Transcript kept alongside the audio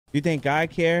You think I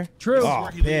care? True. Oh,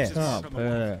 piss. Oh,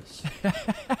 piss.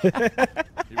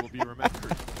 He will be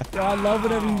remembered. Yo, I love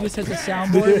whenever you just hit the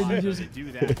soundboard and you just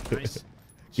do that. Nice.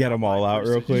 Get them all out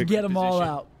real quick. get them all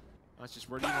out. That's just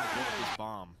where do you want to go with this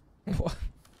bomb?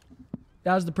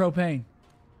 That was the propane.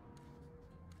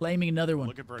 Flaming another one.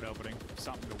 Looking for an opening.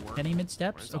 Something to work. Kenny mid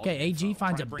steps. Okay, AG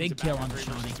finds a big kill on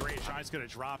Shawnee. Shawnee's going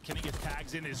to drop. Kenny gets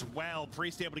tags in as well.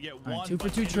 Priest able to get one. 2 for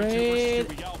 2 Here trade.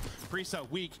 we go. Priest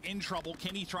weak, in trouble.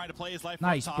 Kenny trying to play his life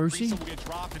Nice, up top. Brucey. Priest will get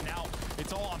dropped, and now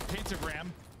it's all on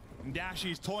Pentagram. And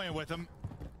Dashy's toying with him.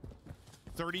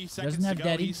 30 seconds to go.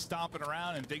 Daddy. He's stomping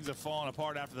around, and things have fallen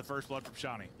apart after the first blood from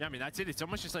Shawnee. Yeah, I mean, that's it. It's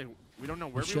almost just like we don't know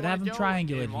where we should have him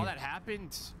triangulate And while here. that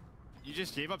happened, you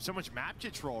just gave up so much map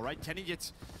control, right? Kenny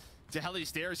gets to Heli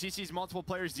stairs. He sees multiple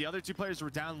players. The other two players were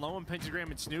down low in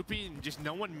Pentagram and Snoopy, and just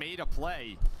no one made a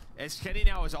play. As Kenny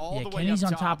now is all the way Kenny's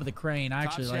up on top of the crane. I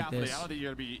actually like this. I don't think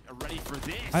you're going to be ready for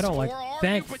this. I don't like.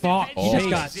 Thank fuck. He Oh. just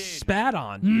got spat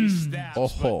on.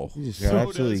 Oh, he just got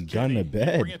absolutely gunned to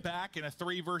bed. Bring it back in a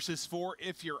 3 versus 4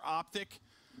 if you're OpTic.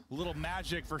 A little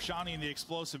magic for Shawnee in the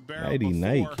explosive barrel. Nighty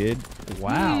night, kid.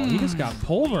 Wow, he just got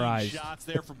pulverized. Shots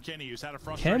there from Kenny, who's had a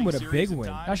Ken with a big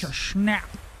win. That's a snap.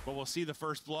 But we'll see the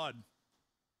first blood.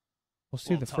 We'll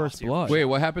see the first blood. Wait,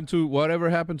 whatever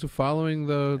happened to following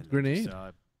the grenade?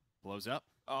 Blows up.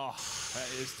 Oh,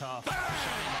 that is tough.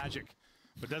 Shawnee magic.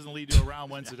 But doesn't lead to a round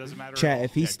win, so it doesn't matter. Chat,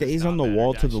 if he stays on the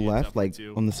wall to the left, like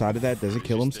on the side of that, does it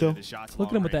kill him still? Look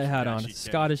at him with that hat on.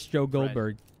 Scottish Joe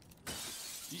Goldberg.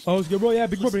 Oh, it's good, bro. Yeah,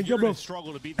 big bro, big bro.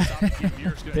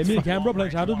 They mean can, bro.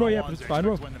 Like, how does bro? Yeah, but it's fine,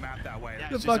 bro. What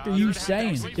the fuck are you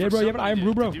saying? Yeah, bro. Yeah, but Iron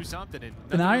Brew, bro.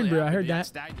 An Iron Brew, I heard that.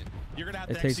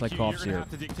 It tastes like cough syrup.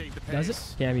 Does it?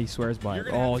 Cammy swears by it.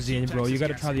 Oh, Zin, bro. You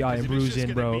gotta try the Iron Brews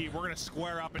in, bro. We're gonna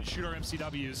square up and shoot our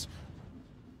MCWs.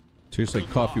 Tastes like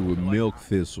coffee with milk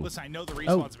thistle. Listen, I know the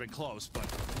respawns have been close, but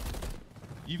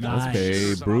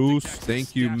Okay, Bruce.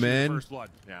 Thank you, man.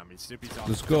 Yeah, I mean,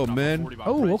 Let's go, man.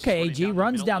 Oh, okay. AG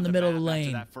runs down the middle of the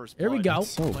lane. Here we go.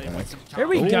 So bad. Here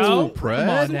we Oh, go. Pred. Come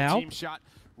on now. Team shot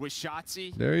with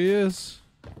Shotzzy. There he is.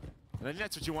 And I think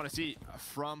that's what you want to see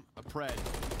from a Pred.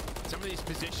 Some of these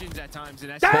positions at times,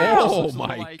 and Oh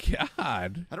my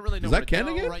god! I don't really know. Is that Ken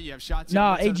again? Right? You have shots.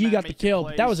 Nah, AG got the kill.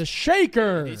 But that was a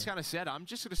shaker. He's kind of said, "I'm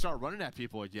just going to start running at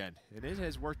people again," and it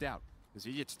has worked out because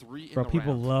he gets 3 in Bro, the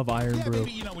people round. love Iron yeah, Brew.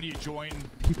 maybe, you know, when you join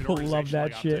People an love that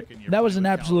organization like shit. OpTic and you're That was playing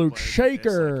an with absolute caliber players, it's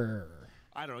shaker.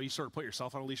 like, I don't know. You sort of put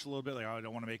yourself on a leash a little bit. Like, oh, I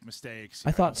don't want to make mistakes.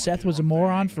 I thought Seth was a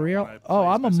moron for real. Oh,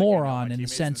 I'm a moron in the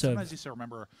sense of, Sometimes you still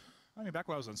remember. I mean, back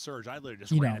when I was on Surge, I literally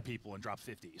just you ran know, at people and dropped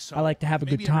 50. So I like to have a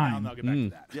good maybe every now and time. then I'll get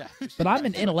back to that. Yeah, but I'm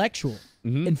an intellectual.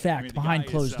 In fact, I mean, the behind guy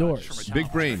is, closed just from a doors. talent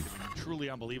Big brain. perspective, I mean, truly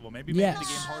unbelievable. Maybe Yes. making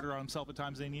the game harder on himself at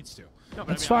times than he needs to. No, but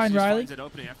That's I mean, fine, obviously Riley. finds an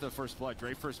opening after the first blood.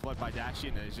 Great first blood by Dashy,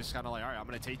 and he's just kind of like, all right, I'm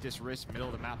going to take this risk, middle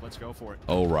of the map. Let's go for it.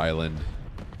 Oh, Ryland.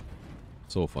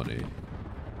 So funny.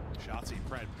 Shotzzy and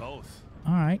Pred both.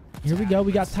 All right, here we go.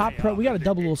 We got top pro. We got a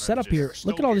double little setup here.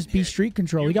 Look at all this B street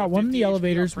control. We got one in the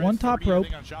elevators, one top rope.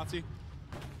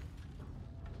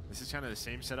 This is kind of the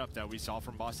same setup that we saw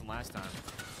from Boston last time.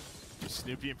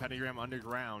 Snoopy and Pentagram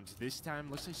underground. This time,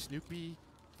 looks like Snoopy,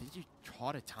 I think he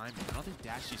caught a timing. I don't think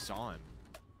Dashy saw him.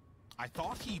 I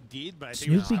thought he did, but I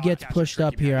think Snoopy gets pushed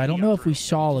up here. I don't know if we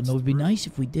saw him. It would be nice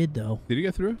if we did, though. Did he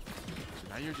get through? So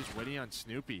now you're just waiting on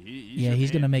Snoopy. Yeah,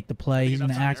 he's going to make the play. He's going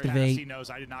to He activate. knows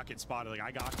I did not get spotted. Like,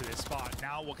 I got to this spot.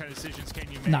 Now, what kind of decisions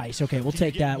can you make? Nice. Okay, we'll Can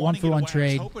you take get that. One for one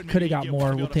trade. Could have got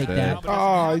more. We'll take that.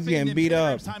 Oh, he's getting beat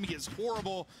up. Time he gets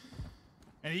horrible,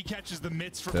 and he catches the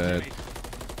mitts from Dead. Kenny.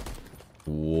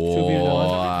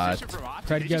 What?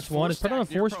 Pred gets one. Is Pred on a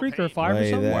 4 streak or a 5 or Lay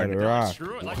something? that rock.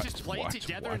 Screw it. Let's just play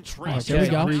together and All right, trace. there we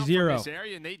go.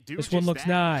 3-0. This one looks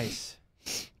nice.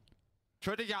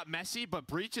 Troy got messy, but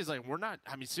Breach is like, we're not.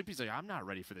 I mean, Snoopy's like, I'm not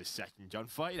ready for this second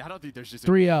gunfight. I don't think there's just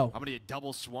 3-0. I'm gonna get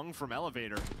double swung from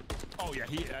elevator. Oh yeah,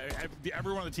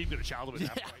 everyone on the team could have childed with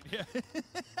that point. Yeah.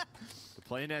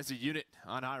 Playing as a unit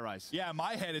on high rise. Yeah, in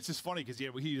my head, it's just funny because he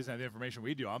doesn't have the information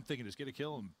we do. I'm thinking just get a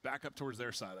kill and back up towards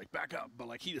their side, like back up. But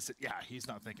like he just, he's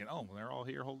not thinking, oh, well, they're all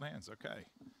here holding hands. Okay.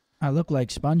 I look like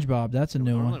SpongeBob. That's a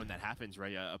new Normally one. when that happens,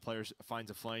 right, a player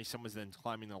finds a flank, someone's then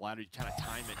climbing the ladder, you kind of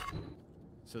time it.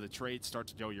 So the trade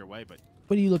starts to go your way, but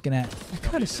What are you looking at? I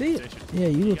kind of see it. Yeah,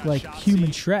 you look like human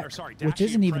Shrek, which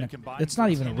isn't even it's not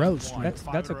even a roast.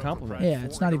 That's a compliment. Yeah,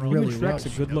 it's not even really a Shrek's roast. a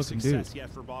good-looking dude.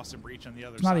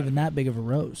 It's not even that big of a If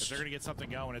roast. they're gonna get something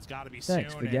going, it's got to be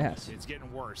Thanks soon. for the and gas. It's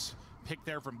getting worse. Pick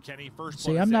there from Kenny first.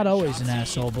 See, I'm not always an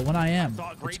asshole, but when I am, it's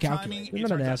calculated. calculated. You're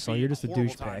not an asshole, you're just a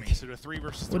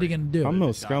douchebag. What are you gonna do? I'm no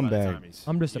scumbag.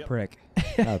 I'm just a prick.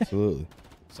 Absolutely.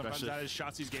 Sometimes that is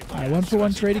Shotzi's game. All right,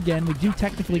 1-for-1 trade again. We do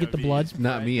technically get the blood.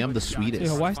 Not me. I'm the sweetest.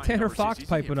 Yo, why is Tanner Fox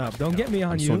piping up? Don't get me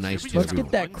on I'm you. so nice to Let's get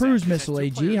that cruise missile,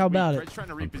 AG. How about it?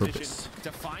 On purpose.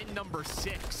 To find number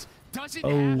 6. Doesn't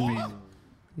Oh. have it.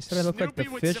 He said I look like the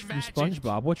Snoopy with fish some from magic.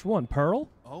 SpongeBob. Which one? Pearl?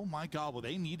 Oh my God! Well,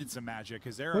 they needed some magic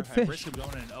because they're What at fish? risk of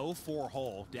going in an 0-4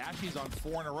 hole. Dashy's on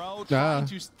 4 in a row, trying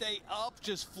to stay up,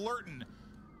 just flirting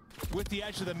with the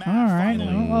edge of the map. All right, I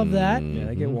Finally. don't love that. Yeah,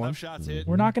 they get one. Enough shots hit.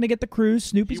 We're not going to get the cruise.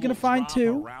 Snoopy's He going will to find drop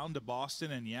 2. around to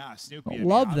Boston, and yeah, Snoopy. I I mean,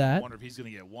 love I that. wonder if he's going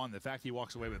to get 1. The fact he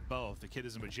walks away with both. The kid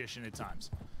is a magician at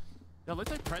times. Yeah, it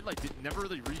looked like Pred never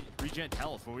really regen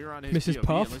health when we were on his Mrs. POV.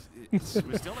 Puff? It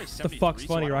was still like 73, fuck's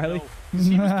funny, so I don't Riley? know.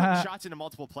 He was putting shots into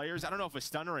multiple players. I don't know if a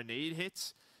stun or a nade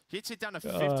hits. He hits it down to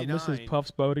 59. Mrs. Puff's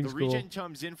boating the school. regen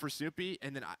comes in for Snoopy,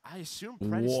 and then I assume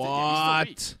Pred is still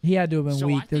What? He had to have been so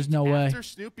weak. I There's think no way. after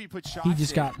Snoopy put shots He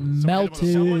just in, got Someone melted.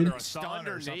 stunned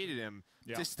or something. naded him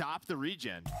Yeah. to stop the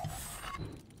regen.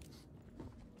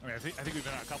 I mean, I think we've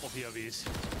been on a couple POVs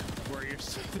where you're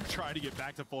trying to get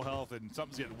back to full health and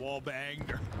something's getting wall banged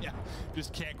or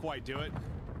just can't quite do it.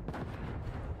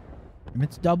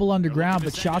 It's double underground,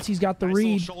 but Shotzi's got the nice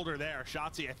little read. shoulder there.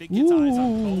 Shotzi, I think, gets eyes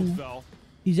on Ooh. both though.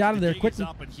 He's out of The there gig is quickly.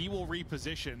 up and he will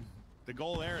reposition. The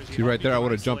goal there is See right there, I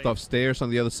would have jumped off stairs on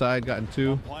the other side, gotten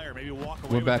 2.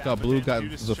 Went back up blue, got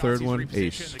the third one,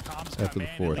 ace after the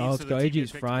 4th. Oh, let's go.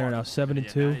 AG's frying right now,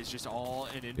 7-2. It's just all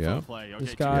an info Yeah. play. This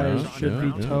Okay, guy two yeah, should yeah,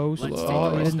 be yeah. toast. Let's take Oh,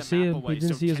 the I rest didn't of see the map him. away. He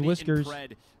didn't So see his Kenny and whiskers.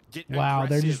 Pred get Wow, they're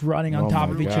just aggressive. running on Oh top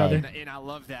my of each God. other. And I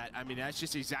love that. I mean, that's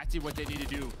just exactly what they need to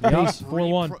do. Yes, Be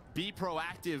 4-1. Be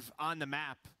proactive on the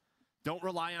map. Don't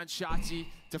rely on Shotzi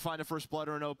to find a first blood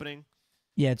or an opening.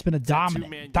 Yeah, it's been a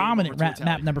two-man dominant game over map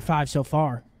totality. number 5 so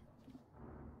far.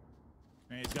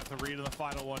 And he's got the read on the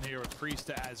final one here with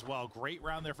Priesta as well. Great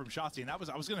round there from Shotzi. And that was,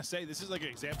 I was going to say, this is like an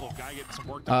example of a guy getting some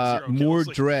work done. 0 More kills.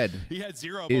 Like, dread. he had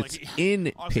 0, but It's like, he, honestly, him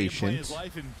playing impatient. his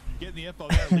life and getting the info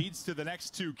there leads to the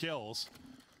next 2 kills.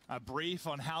 A brief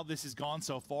on how this has gone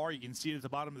so far. You can see it at the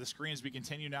bottom of the screen as we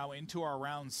continue now into our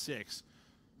round 6.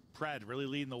 Pred really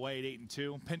leading the way at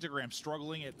 8-2. Pentagram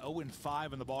struggling at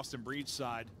 0-5 on the Boston Breach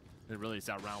side. And really, it's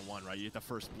that round 1, right? You get the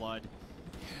first blood.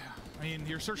 I mean,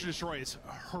 your search and destroy is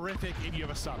horrific, and you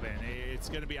have a sub in. It's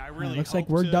going to be. I really looks like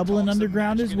hope we're to doubling talk some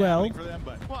underground magic as into well. happening for them,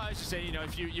 but Well, I was just saying, you know,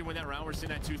 if you win that round, we're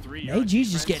sitting at 2-3.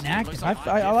 AG's just getting active.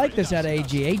 I like this out of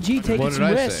AG. AG taking What some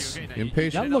did I risks. say? Okay, now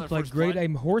Impatient. That looked like great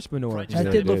aim horse manure. That Yeah,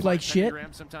 did it look did. like shit.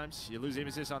 Sometimes you lose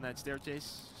emphasis on that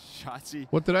staircase. Shotzi.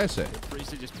 What did I say?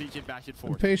 Priesta just peeking back and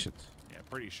forth. Impatient. yeah,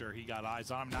 pretty sure he got eyes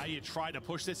on him. Now you try to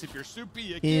push this. If you're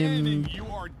soupy again, and you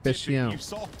are dipping. Impatient. You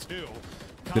saw 2.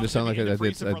 Did it sound like Coming I into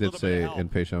did? Priesta for I a did little bit say of help.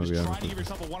 impatient. Just I'll be try honest to give with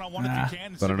you. yourself a one-on-one Nah. if you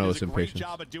can. But I don't know Snoopy it's does a great impatience.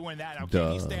 job of doing that. Now, Duh.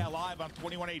 can he stay alive on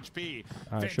 21 HP?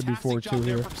 All right, should be Fantastic 4-2 job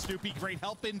there here. from Snoopy. Great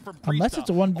help in from Unless Priesta. it's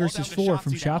a 1 All down versus to 4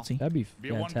 from now. Shotzi. That'd be Be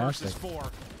a 1 versus fantastic.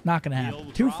 4. Not going to He'll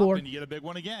happen. drop 2-4. and you get a big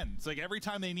one again. It's like every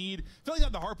time they need, I feel like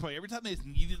on the hard play, every time they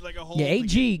needed like a whole. Yeah,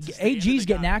 AG's getting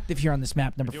getting active here on this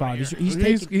map number 5.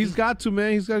 He's got to,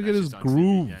 man. He's got to get his That's just on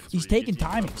groove. TV, yeah, it's He's really taking good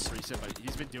team timings. from Priesta, but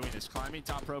he's been doing this, climbing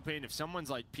top propane. If someone's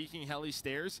like peeking heli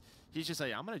stairs, he's just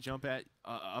like, I'm gonna jump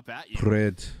up at you,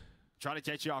 Pred. try to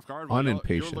catch you off guard. While you're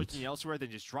Unimpatient. looking elsewhere, then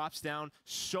just drops down.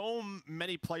 So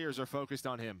many players are focused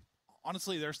on him.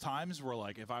 Honestly, there's times where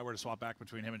like if I were to swap back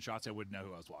between him and Shotzi, I wouldn't know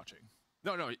who I was watching.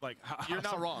 No, Like you're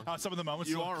not wrong. How some of the moments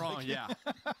You look are wrong. like- Yeah,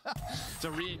 it's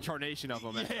a reincarnation of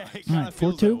him. Yeah, at times. it kinda Alright,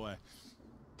 feels 4-2. that way.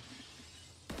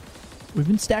 We've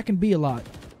been stacking B a lot.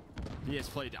 He has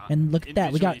played. And look at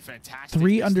that. We got individually fantastic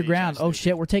 3 this underground. stage, Oh,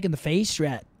 shit. We're taking the phase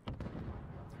strat.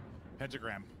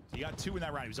 Pentagram. He got 2 in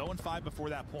that round. He was 0-5 before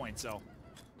that point, so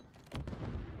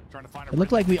trying to find a It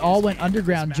looked like we rhythm all in went this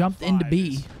underground, map jumped into 5 B.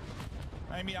 is-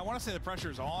 I mean, I want to say the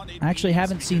pressure's on. It I actually needs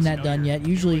haven't because, seen that you know, done you're yet.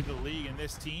 Usually the league and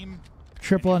this team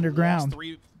triple and you've lost underground.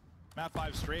 3 map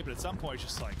 5 straight, but at some point it's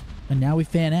just like, And now we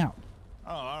fan out.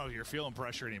 I don't know if you're feeling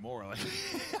pressure anymore. Like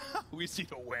we see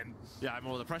the win. Yeah, I mean,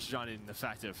 well, the pressure's on in the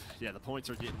fact of, the points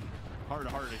are getting harder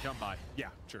and harder to come by. Yeah,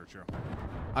 true.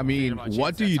 I mean, about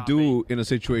what chance do at you top do in a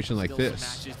situation like Still some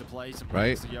this? matches to play, some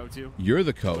right? points to go to. You're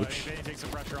the But coach. if anything takes the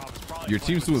pressure off, it's probably Your playing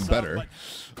team's with doing the sub, better.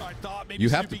 but I thought maybe You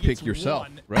have to Snoopy gets pick yourself,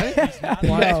 1. right? He's not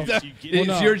Wow. allowed to, so you get It's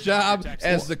it. your job Protects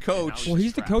as it. the coach. Well,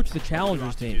 he's the coach of the What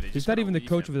challengers do they team. do? They He's just not gotta even the leave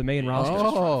coach him. of the main They roster. just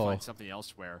try to Oh. find something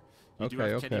elsewhere. You do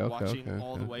Okay, have Kenny okay, watching okay,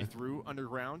 all the okay. way through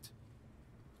underground.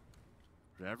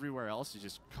 But everywhere else is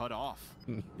just cut off.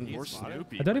 Or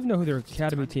Snoopy. I don't even know who their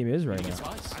academy team is right He now. gets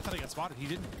I us. thought he got spotted. He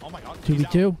didn't. Oh my God. he's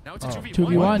 2v2. Now it's a 2v1.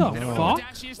 2v1. What the They don't know fuck? what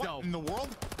Dash is, though. What in the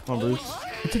world? Come on, Bruce.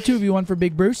 It's a 2v1 for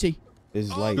Big Brucey. This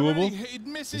is light.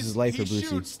 Doable? This is light for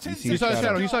Brucey. You see He saw a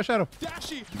shadow. He saw a shadow.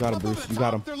 You got him, Bruce. You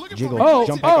got him. Jiggle. Oh,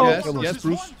 Jump oh. back. Yes,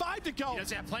 Bruce. He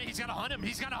doesn't have play. He's got to hunt him.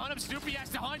 He's got to hunt him. Snoopy has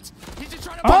to hunt. He's just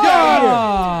trying to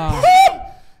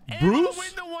Bruce? win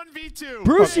the 1v2.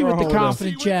 Brucey with wrong the with him?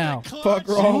 confident chow. Fuck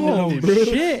wrong with him, Bruce?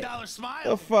 Shit.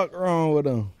 The fuck wrong with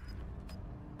him?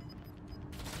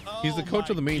 He's the coach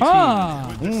of the main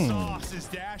Ah.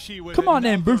 Come on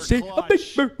then, Brucey. A big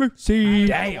Brucey.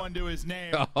 Damn.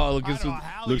 team. Oh,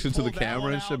 looks into the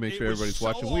camera and shit. Make sure everybody's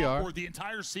watching. We are. The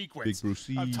entire sequence Big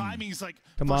Brucey. of timing's like,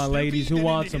 Come on, ladies, who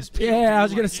wants him? Yeah, I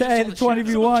was gonna say the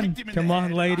 20v1. Come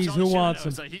on, ladies, who wants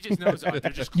him?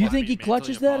 You think he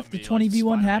clutches that if the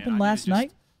 20v1 happened last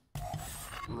night?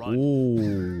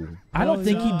 Ooh. I don't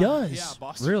think he does.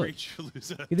 Really?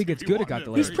 You think it's good it got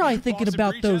delayed? He's probably thinking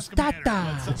about those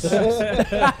tatas.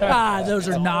 Those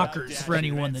are knockers for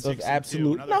anyone that Those thinks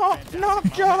absolute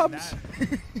knock jobs.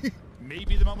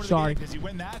 Maybe the moment Sorry. because you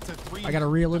win that, it's a 3 I gotta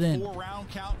reel it in. 4-round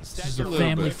count instead. This is a You're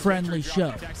family-friendly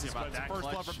show. Texas, but it's the first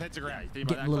blood from Pentagram.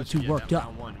 Getting a little too worked up.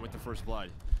 Round 1 with the first blood.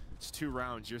 It's 2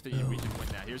 rounds. You're thinking we can win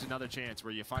that. Here's another chance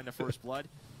where you find the first blood.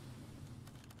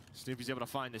 Snoopy's able to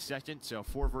find the second, so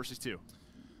 4 versus 2.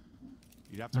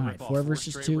 You'd have to All rip right, off 4 4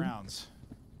 versus straight 2 rounds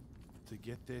to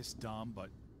get this done, but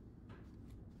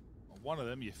one of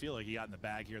them you feel like he got in the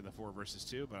bag here, the 4 versus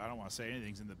 2, but I don't want to say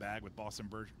anything's in the bag with Boston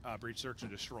Breach Search and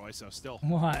Destroy, so still.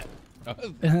 What?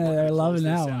 They're loving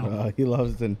that one. He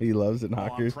loves the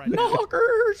knockers.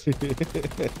 Knockers.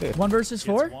 1 versus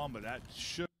 4. One, but that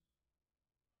should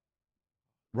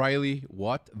Riley,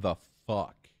 what the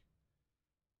fuck?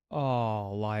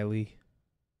 Oh, Lily.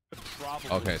 probably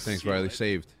Okay, thanks, seal Riley. it.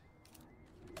 Saved.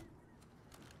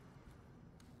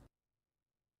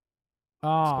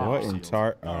 Oh, What in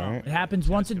tart? All right. it happens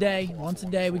once a day. Once a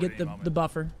day we get the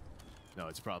buffer. No,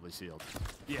 it's probably sealed.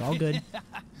 It's all good.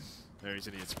 There he's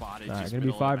gonna get spotted. All right, just gonna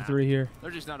be middle of the 5-3 here. map.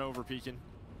 They're just not over peeking.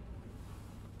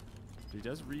 He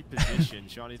does reposition.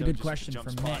 Shawnee, It's a good question for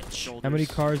Mitch. How many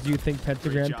cars do you think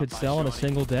Pentagram could sell in a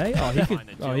single day? Oh, he could.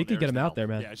 Oh, he could get them out there,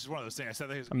 man. Yeah, it's just one of those things. I said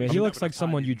that I mean, he looks like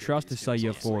someone you trust to sell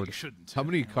you a Ford. How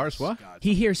many cars? What?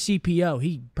 He hears CPO.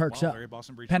 He perks up.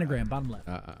 Pentagram, bottom left.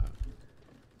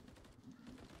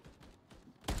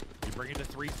 You bring it to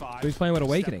 3-5. He's playing with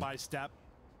Awakening. Step by step.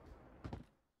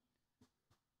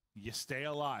 You stay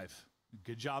alive.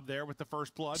 Good job there with the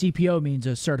first blood. CPO means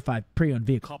a certified pre-owned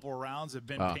vehicle. Couple of rounds have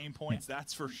been pain points,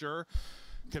 that's for sure.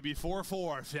 Could be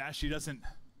 4-4 if Ashley doesn't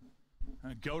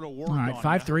go to work. All right,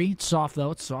 5-3. It's soft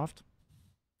though. It's soft.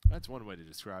 That's one way to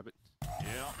describe it.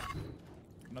 Yeah.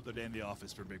 Another day in the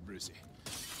office for Big Brucey.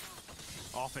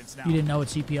 Offense now. You didn't know what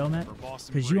CPO meant? for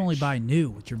Boston Because you only Breach. buy new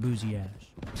with your boozy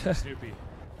ass. Snoopy.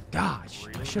 Gosh,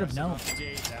 I should have known.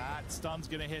 That stun's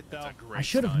gonna hit though. I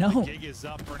should have The known. gig is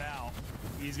up for now.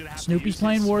 He's gonna have to Snoopy's use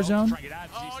playing his smoke to Warzone. try and get out.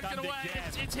 He's Oh, get stunned away. again.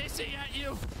 It's hissing at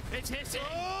you. It's hissing.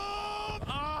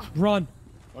 Run.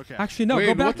 Okay. Actually, no. Wait,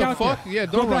 Go back what the out fuck? there. Yeah,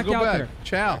 don't run. Go out back. there.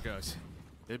 Ciao. There it goes.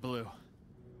 It blew.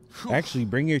 Actually,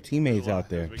 bring your teammates out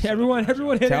there. Everyone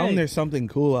hit Tell them A. there's something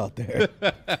cool out there.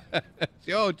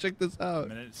 Yo, check this out.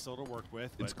 Minute still to work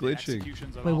with. It's but the glitching.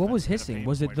 execution's on Wait, what was offense been a hissing? pain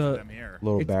Was it point for the- them here.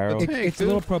 Little barrel. Tank, It's a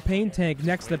little propane tank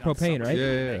next to the Waiting on propane, right? somebody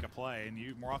to Yeah. Make a play, and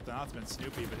you more often than not it's been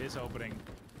Snoopy, but his opening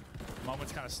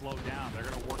moment's kind of slowed down. They're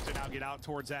gonna work to now get out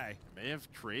towards A. May have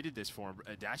created this for him.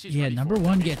 Dashy's Yeah, ready number for it.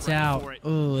 1 He's gets ready out. for it.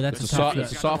 Oh, that's a It's a tough soft- hit.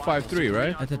 it's a soft 5-3,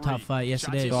 right? That's a top fight. Yes,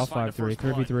 it is. Soft 5-3,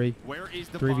 3v3. Where is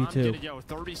the 3v2. bomb gonna go?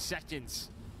 30 seconds.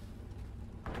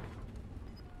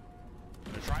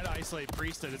 They're trying to isolate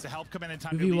Priesthood. It's a help come in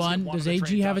time. 2v1. Does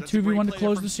AG have a 2v1 to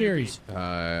close the series? He's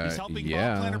helping bomb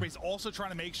Yeah. planner, but he's also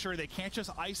trying to make sure they can't just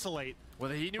isolate. Well,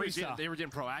 he knew Priesthood. they were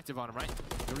getting proactive on him, right?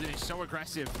 They were getting so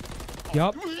aggressive.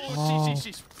 Yup. Oh,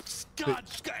 jeez. God,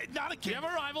 not a Do you kid. have a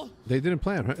rival? They didn't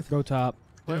plan, right? Go top.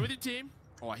 Play with your team.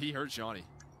 Oh, he heard Shawnee.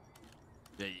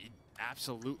 Yeah, he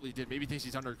absolutely did. Maybe thinks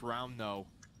he's underground, though.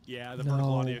 Yeah, the No.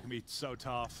 vertical audio can be so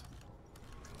tough.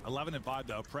 11-5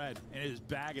 though. Pred in his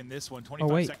bag in this one.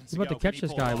 25 Oh, wait. seconds He's about go. to catch Can he this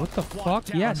pull guy. it What the off? fuck?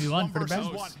 Locked down. Yes. 1v1 for the versus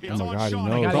best. one. Oh It's my on God, he Shawnee.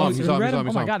 knows. I got Saw it. him, he You saw him, read he saw him? him,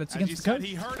 Oh my he God, it's As against you the said, code.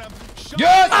 he heard him.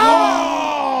 Yes!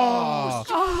 Oh!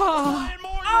 Oh!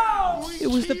 It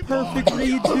was the perfect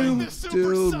read, too.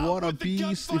 Dude, what a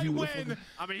beast if you would've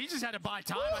I mean, he just had to buy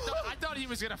time. I thought he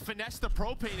was going to finesse the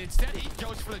propane. Instead, he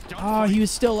goes for the gunfight. Oh, he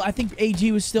was still. I think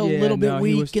AG was still a Yeah, little bit no,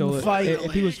 he was weak in the still- fight.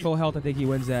 If he was full health, I think he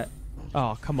wins that.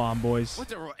 Oh, come on, boys. What,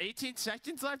 there were 18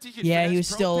 seconds left? He could Yeah, he finesse was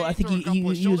still- propane, I think throw a he couple of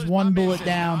was shoulders. one My man bullet said,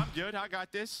 down. I'm good. I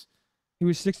got this. He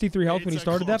was 63 health when he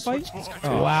started that fight?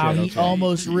 Oh, wow, shit, he okay.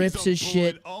 almost rips his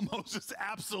shit. Almost just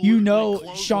absolutely You know,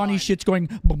 close Shawnee's line. shit's going.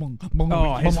 Boom, boom, boom,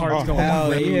 Oh, his boom, heart's Oh, going hell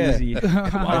crazy. yeah.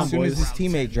 Come on, As soon as boys. his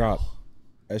teammate dropped.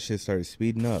 That shit started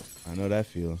speeding up. I know that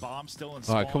feel. Bomb still in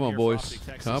All right, come on, here boys. for OpTic,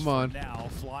 Texas Come on. Now,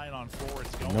 flying on forward.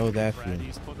 It's I going know to that Fred. feeling.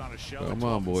 He's putting on a show. Come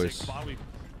on, 12-6 boys. spot. We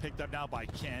picked up now by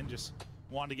Ken. Just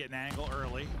wanted to get an angle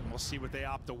early, and we'll see what they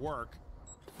opt to work.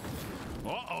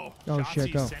 Uh-oh. Oh,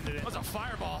 shit, go. That was a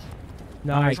fireball.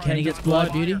 Nice. Kenny gets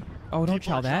blood, beauty. Oh, don't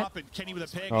chow that. Kenny with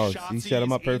a pick. Oh, he set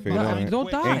him up perfect. Don't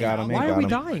die. Ain't got him, ain't Why got are we him.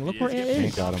 dying? Look where it Ain't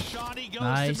is. got him. Shotty goes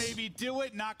Nice. to maybe do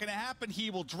it. Not going to happen.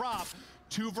 He will drop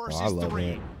 2 versus I love 3.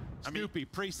 it. Snoopy,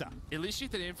 Prisa. At least you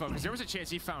get the info, because there was a chance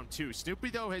he found 2. Snoopy,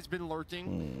 though, has been lurking,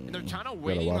 and they're kind of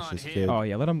waiting watch on this him. kid. Oh,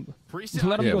 yeah. Let him Priest go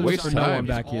Yeah, look waste for no time. one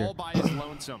back all here. by his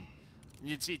lonesome.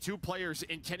 You'd see 2 players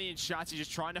in Kenny and Shotzi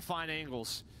just trying to find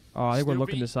angles. Oh, I think we're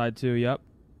looking Snoopy this side, too. Yep.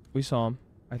 We saw him.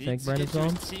 I think needs to Brandon get to saw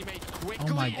him. his teammate quickly,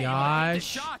 Oh my and he hit the gosh.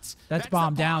 shots. That's the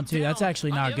bomb down bomb too. That's down.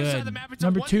 actually On the not other side of good. the map, it's a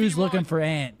Number 2's 1v1. looking for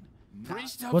Ant.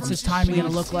 Priest What's his versus timing gonna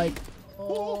Shotzi. look like?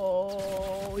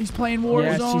 Oh, he's playing Warzone.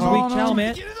 Yes, he's on weak. Chow, him.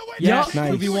 man. Get in the way. Yes,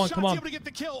 Nice. 2v1. Come on. Able to get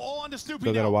the kill. All onto Snoopy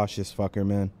Still gotta now. watch this fucker,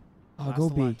 man. Oh, go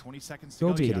B. 20 seconds to Go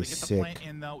go. B. You gotta Kid is get the sick. plant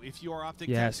in, though, if you are OpTic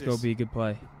Yes, Texas. go B. Good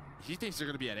play. He thinks they're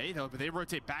going to be at A, though, but they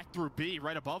rotate back through B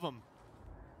right above him.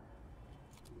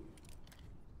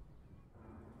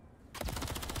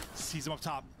 Sees him up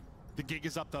top. The gig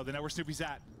is up, though. They know where Snoopy's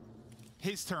at.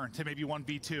 His turn to maybe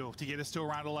 1v2 to get us to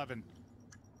around 11.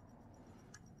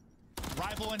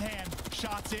 Rival in hand.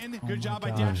 Shots in. Good my job by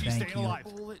God, Dashy thank staying you. alive.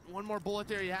 One more bullet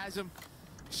there. He has him.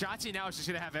 Shotzi now is just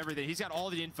going to have everything. He's got all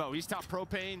the info. He's top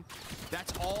propane.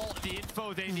 That's all the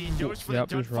info they need. Goes for Yep,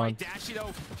 the just run. gunfight. Dashy,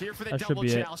 though, here for the That should double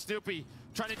be it. chow. Snoopy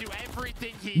trying to do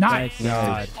everything he Nice. can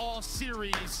Nice. all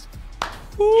series.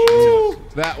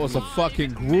 That was a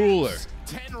fucking grueler.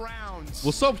 10 rounds.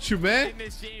 What's up with you, man? In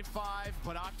this game 5,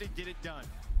 but OpTic get it done.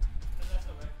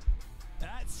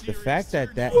 The fact that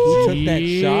he took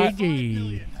that shot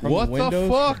GG. from What the the windows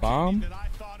fuck? to bomb,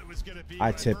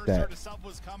 I tipped that.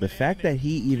 The fact that he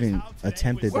even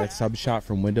attempted that sub shot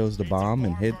from windows to bomb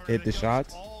and hit the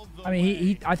shots. I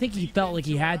mean, I think he felt like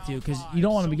he had to because you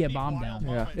don't want him to get bombed down.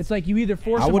 Yeah. It's like you either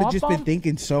force I him would have off just bomb. been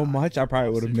thinking so much, I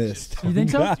probably would have missed. You think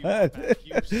so? God.